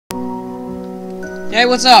Hey,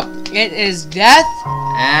 what's up? It is Death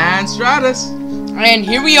and Stratus, and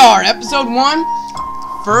here we are, episode 1,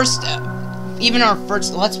 even our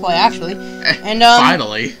first Let's Play, actually. And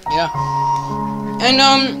finally, yeah.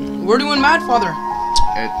 And we're doing Mad Father.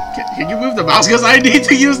 Can you move the mouse? Because I need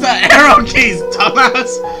to use the arrow keys,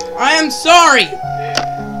 dumbass. I am sorry.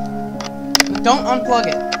 Don't unplug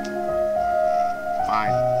it.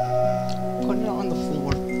 Fine. Put it on the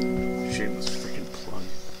floor. Shameless freaking plug.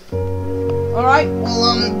 Alright,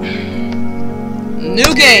 well,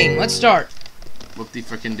 new game. Let's start. What the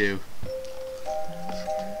frickin' do?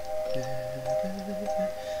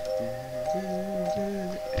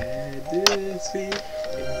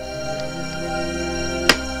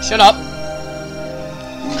 Shut up.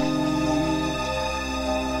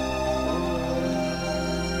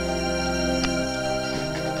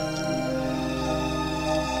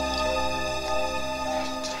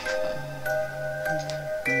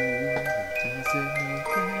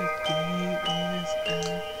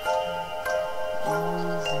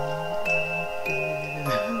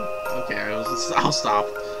 Okay, I'll stop.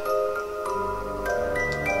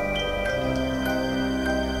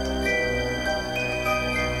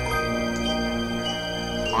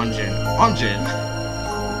 Onjin.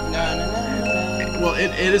 No. Well,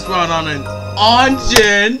 it is run on an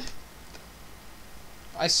Onjin.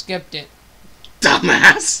 I skipped it.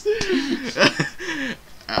 Dumbass.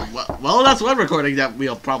 Well, that's one recording that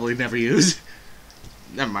we'll probably never use.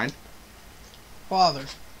 Never mind. Father.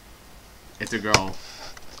 It's a girl.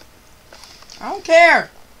 I don't care.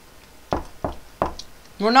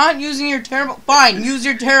 We're not using your terrible... Fine, use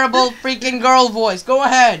your terrible freaking girl voice. Go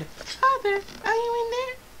ahead. Father, are you in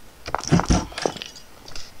there?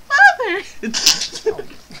 Father!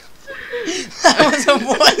 That was a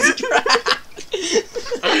voice crack.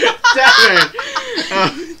 Damn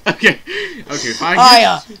it. Okay, fine.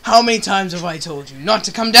 Aya, how many times have I told you not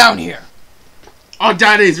to come down here? Oh,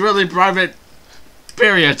 Daddy's really private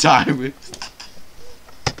period time.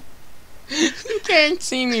 You can't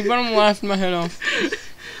see me, but I'm laughing my head off.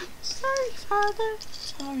 Sorry, Father.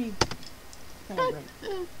 Sorry. I'm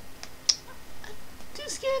too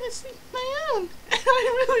scared to sleep on my own. And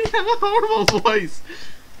I really have a horrible voice.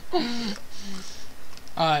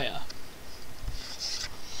 Aya.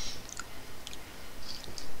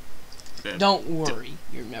 Don't worry,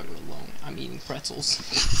 you're never alone. I'm eating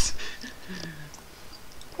pretzels.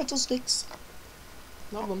 Pretzel sticks.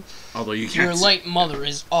 Love them. Although you can't. Your late mother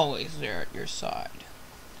is always there at your side.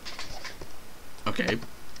 Okay.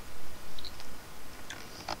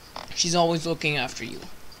 She's always looking after you.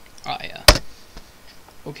 Aya.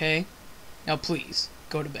 Okay? Now please,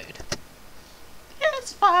 go to bed.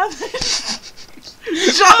 Yes, Father.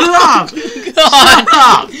 Shut up! God. Shut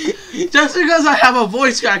up! Just because I have a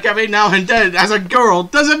voice crack every now and then as a girl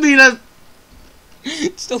doesn't mean that.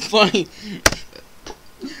 It's still funny.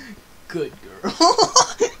 Good girl.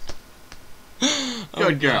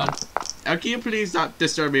 Good girl. Now can you please not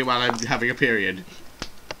disturb me while I'm having a period?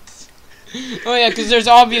 Oh yeah, because there's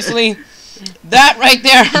obviously that right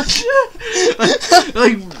there.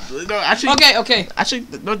 Like, no, actually. Okay. Actually,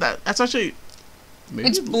 no, that's actually. Maybe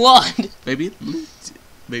It's blood. Maybe it leaked.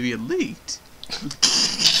 Maybe it leaked.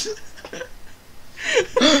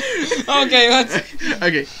 Okay, let's.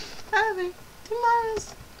 Okay. Father,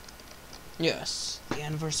 tomorrow's. Yes, the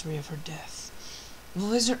anniversary of her death.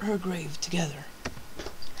 We'll visit her grave together.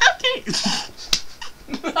 Okay.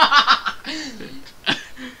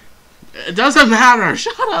 It doesn't matter.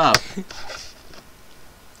 Shut up.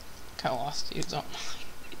 Kinda lost you, don't I?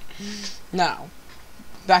 Now,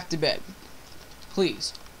 back to bed.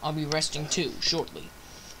 Please, I'll be resting too shortly.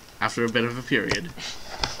 After a bit of a period.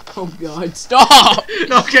 Oh God, stop!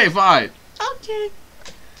 Okay, fine. Okay.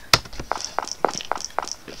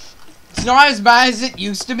 It's not as bad as it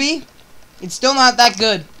used to be. It's still not that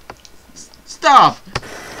good. Stop.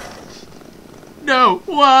 No.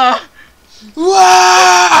 Wah.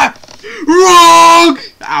 Wah! Wrong.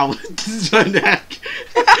 Ow. My neck.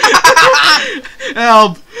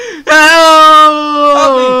 Help.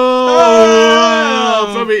 Help.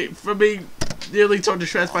 From being nearly torn to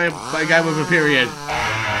shreds by a guy with a period.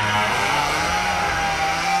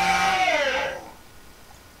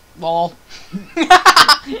 Lol.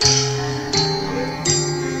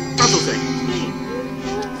 Puzzle thing.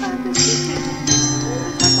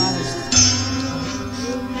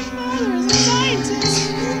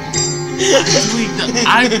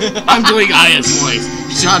 I'm doing Aya's voice.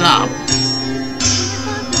 Shut up.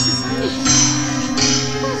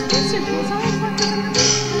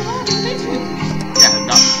 Yeah,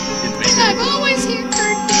 no. It's me. I've always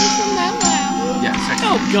heard things from that loud. Yeah, sex.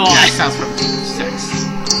 Oh God. Yeah, it sounds from sex.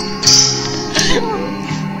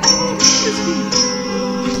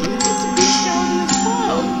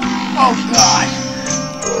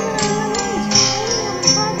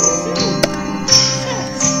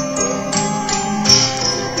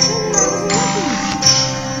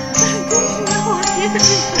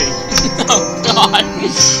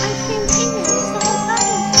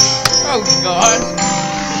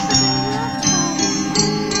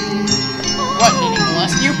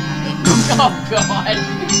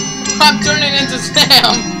 bad. I'm turning into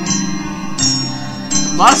Sam.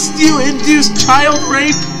 Must you induce child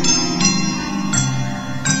rape?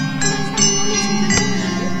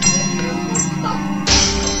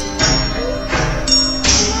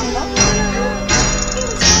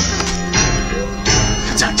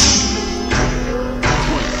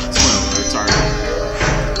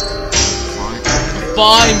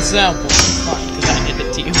 Fine sample. Fine, because I did it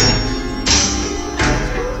to you.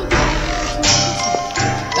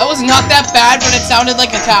 That was not that bad, but it sounded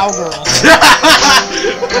like a cowgirl.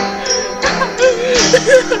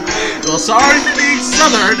 Well, sorry for being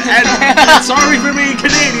Southern, and sorry for being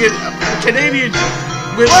Canadian. Canadian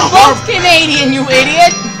with We're both Canadian, you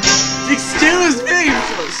idiot! Excuse me.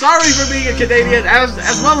 Sorry for being a Canadian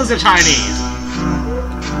as well as a Chinese.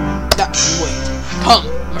 Wait. Come,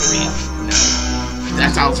 Maria.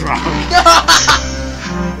 That sounds wrong.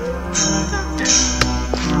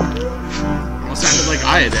 Almost sounded like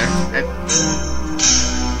Aya there.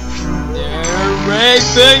 They're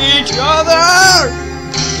raping each other!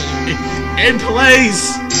 In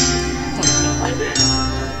place!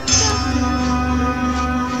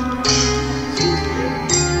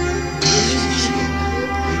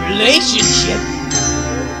 Relationship?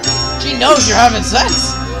 She knows you're having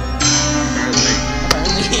sex. Apparently.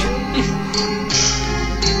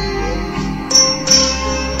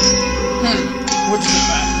 Which is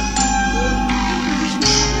better?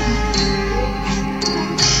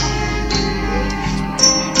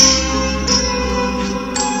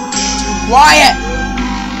 Quiet!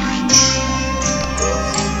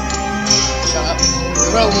 Shut up.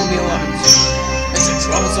 The road will be alone. It's a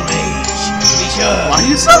troublesome age. Be sure. Why do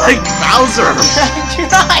you sound like Bowser? I'm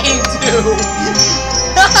trying to!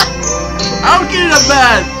 How can a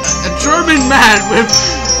German man with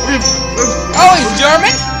Oh, he's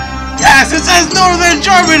German? yes, it says Northern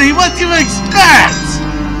Germany. What do you expect?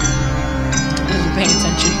 I wasn't paying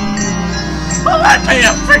attention. Well, I pay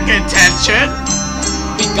a freaking attention.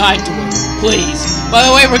 Be kind to him, please. By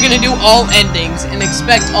the way, we're gonna do all endings and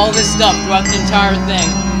expect all this stuff throughout the entire thing.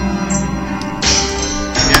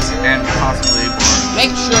 Yes, and possibly more.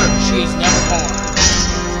 Make sure she's never born.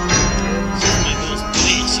 She's my most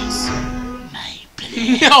delicious.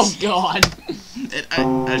 Oh God.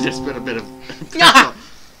 I just spit a bit of.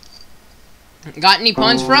 Got any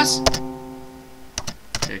puns for us?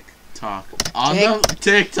 Tick tock on Tick the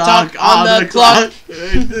tick tock on the clock.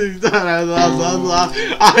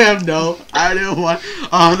 I have no idea what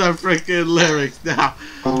all the freaking lyrics now.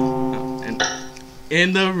 And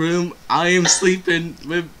in the room, I am sleeping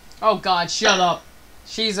with. Oh God, shut up.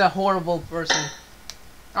 She's a horrible person.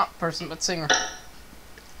 Not person, but singer.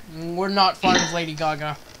 We're not fond of Lady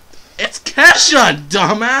Gaga. It's Kesha,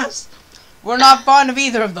 dumbass. We're not fond of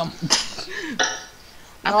either of them.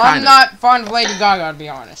 No, I'm not fond of Lady Gaga, to be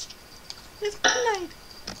honest. It's midnight.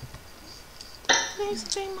 Please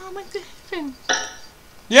say Mama Diffin.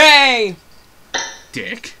 Yay!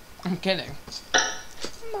 Dick. I'm kidding.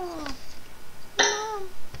 Mom.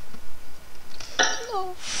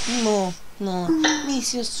 No.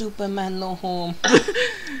 Mr. Superman, no home. I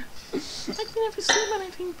can never sleep when I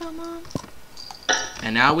think about Mom.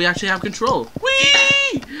 And now we actually have control.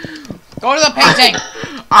 Whee! Go to the painting!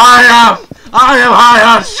 I am high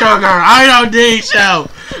on sugar. I don't need you.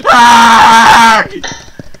 Ah!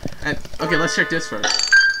 And okay, let's check this first.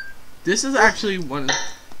 This is actually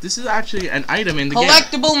an item in the game.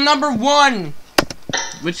 Collectible number 1.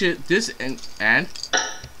 Which is this and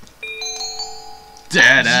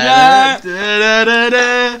da da da da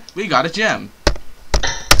da. We got a gem.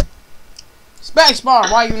 Spacebar,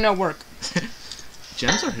 why you no work?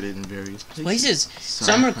 Gems are hidden in various Places.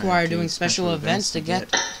 Some require doing special events to get.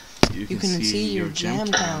 You can see your gem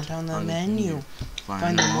count on the menu.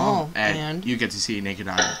 Find them all, and you get to see naked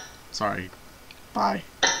eye. Sorry. Bye.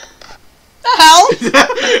 The hell?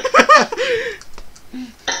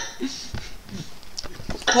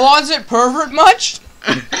 Closet pervert much?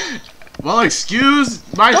 Well, excuse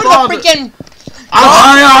my Go to father. the freaking. I'm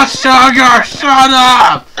high on sugar. Shut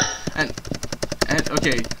up. And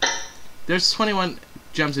okay, there's 21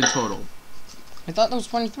 gems in total. I thought there was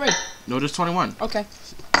 23. No, there's 21. Okay.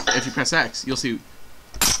 If you press X, you'll see.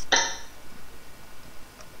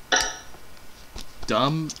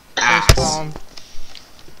 Dumb ass.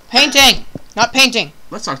 Painting, not painting.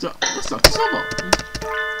 Let's talk to Sobo.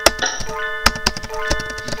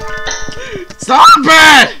 Stop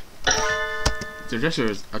it! The dresser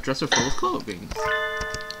is a dresser full of clothing.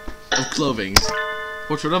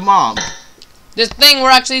 Portrait of Mom. This thing we're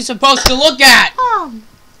actually supposed to look at.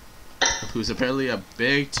 Who's apparently a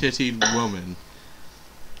big tittied woman.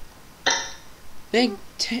 Big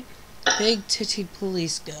tit. Big titty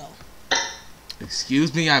police girl.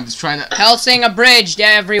 Excuse me, I'm just trying to... Helsing Abridged,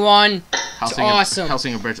 everyone. It's awesome.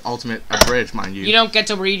 Helsing Abridged, ultimate abridged, mind you. You don't get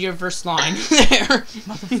to read your first line there.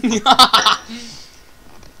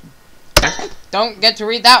 Don't get to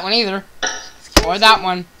read that one either. Or that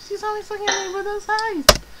one. She's always looking at me with those eyes.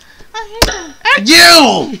 I hate her. And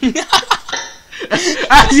you!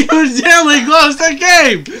 As you gently close the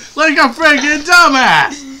game! Like a freaking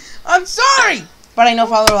dumbass! I'm sorry! But I know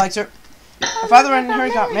Father likes her. If Father and her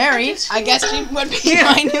got married, I guess she would be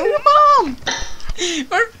my new mom!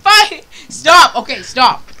 We're fighting! Stop! Okay,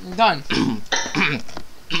 stop. I'm done. I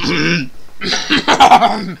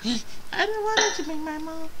don't want her to be my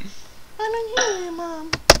mom. I don't need your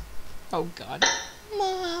mom. Oh, God.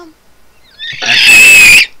 Mom.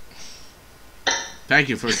 Thank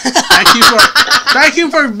you for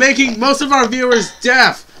making most of our viewers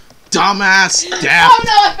deaf. Dumbass deaf. Oh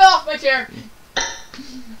no, I fell off my chair.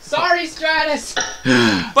 Sorry, Stratus.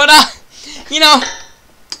 But you know,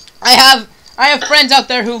 I have friends out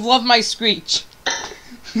there who love my screech.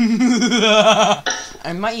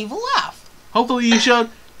 And my evil laugh. Hopefully you should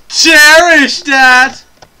cherish that.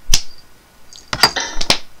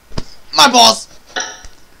 My balls.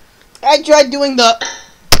 I tried doing the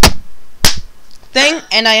thing,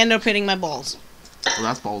 and I ended up hitting my balls. Well,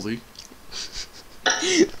 that's ballsy.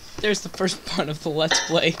 There's the first part of the Let's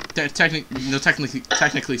Play.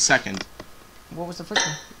 Technically second. What was the first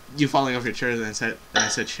one? You falling off your chair and I said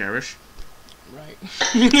cherish. Right.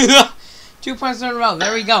 2 points in a row.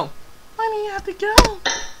 There we go. Mommy, you have to go.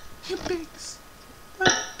 You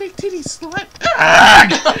big titty slut.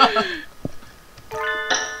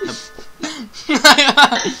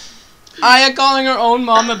 Aya calling her own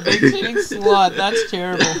mom a big titty slut. That's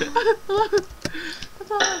terrible.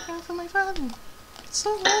 That's all I got from my father. It's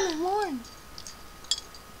so warm and warm.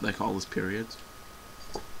 Like all his periods.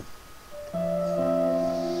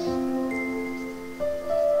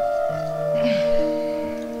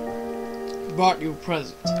 Brought you a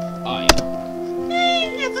present, Aya.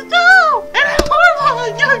 Hey, it's a doll! And a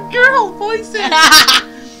horrible young girl voices!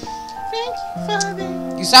 Thank you, Father.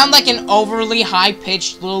 You sound like an overly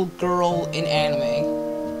high-pitched little girl in anime.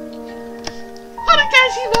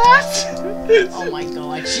 Konnichiwa! Oh my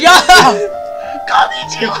god. Shut up!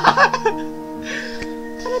 Konnichiwa!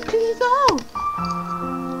 What a pretty doll!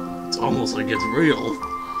 It's almost like it's real.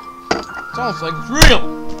 It's almost like it's real.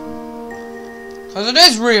 Because it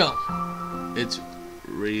is real. It's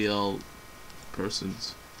real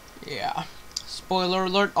persons. Yeah. Spoiler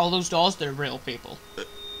alert, all those dolls, they're real people.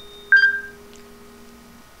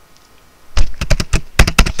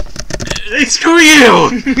 Hey, screw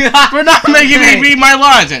you! For not making me read my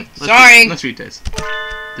lines! And Sorry. Let's read this.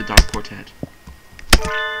 The Dark Quartet.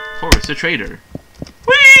 Horace the Traitor.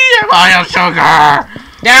 Whee! I am sugar!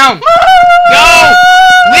 Down! Go!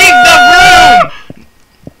 Leave the room!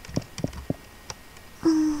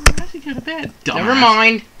 How did you go to bed? Dumbass. Never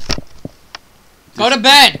mind. Go to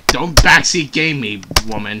bed! Don't backseat game me,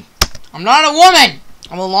 woman. I'm not a woman!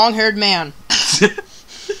 I'm a long-haired man.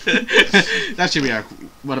 That should be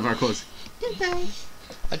one of our quotes. Goodbye.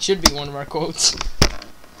 That should be one of our quotes.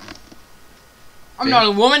 I'm not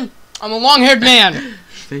a woman. I'm a long-haired man.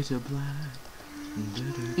 Face of black.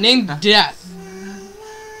 Named Death.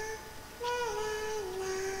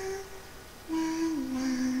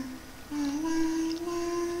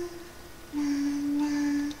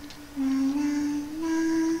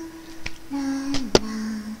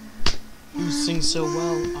 You sing so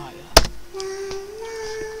well, Aya.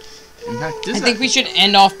 In fact, I think we should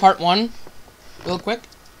end off part 1 real quick.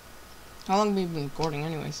 How long have we been recording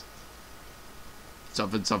anyways?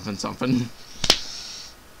 Something, something, something.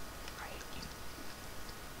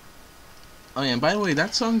 Oh yeah, and by the way,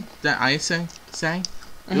 that song that I sang,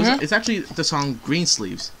 it's actually the song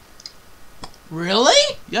Greensleeves.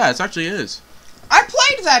 Really? Yeah, it actually is. I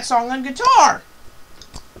played that song on guitar.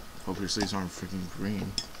 Hope your sleeves aren't freaking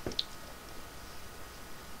green.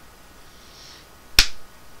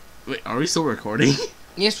 Wait, are we still recording?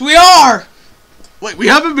 Yes, we are. Wait, we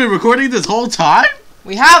haven't been recording this whole time?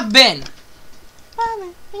 We have been.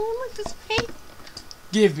 Father, can you look this way?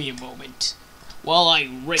 Give me a moment while I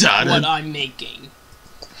rate Done. what I'm making.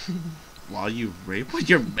 While you rape what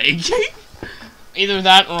you're making? Either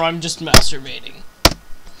that or I'm just masturbating.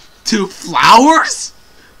 2 flowers?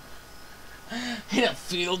 In a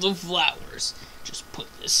field of flowers. Just put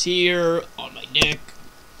this here on my dick.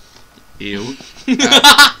 Ew.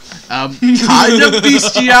 Kind of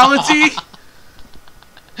bestiality?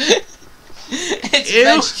 It's Ew.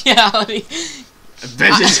 bestiality.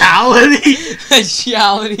 Vegetality?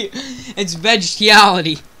 Bestiality. It's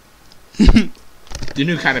bestiality. The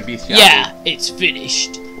new kind of beef jerky. Yeah, it's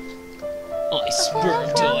finished. I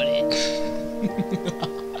spermed on it.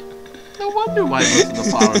 No wonder why most of the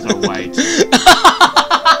flowers are white.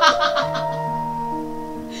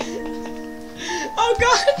 Oh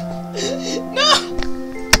god! No!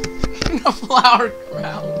 A flower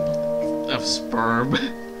crown. Of sperm.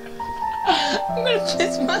 I'm gonna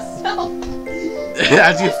piss myself.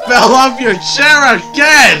 As you fell off your chair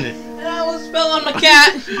again! And I almost fell on my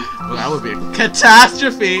cat. Well, that would be a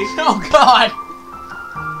catastrophe. Oh god.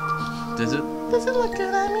 Does it? Does it look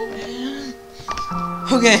good at me?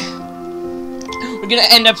 Okay. We're gonna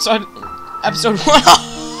end episode 1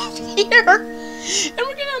 off here. And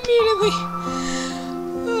we're gonna immediately...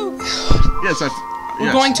 Oh god. Yes,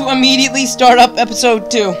 We're going to immediately start up episode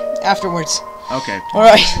 2 afterwards. Okay.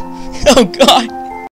 Alright. Oh god.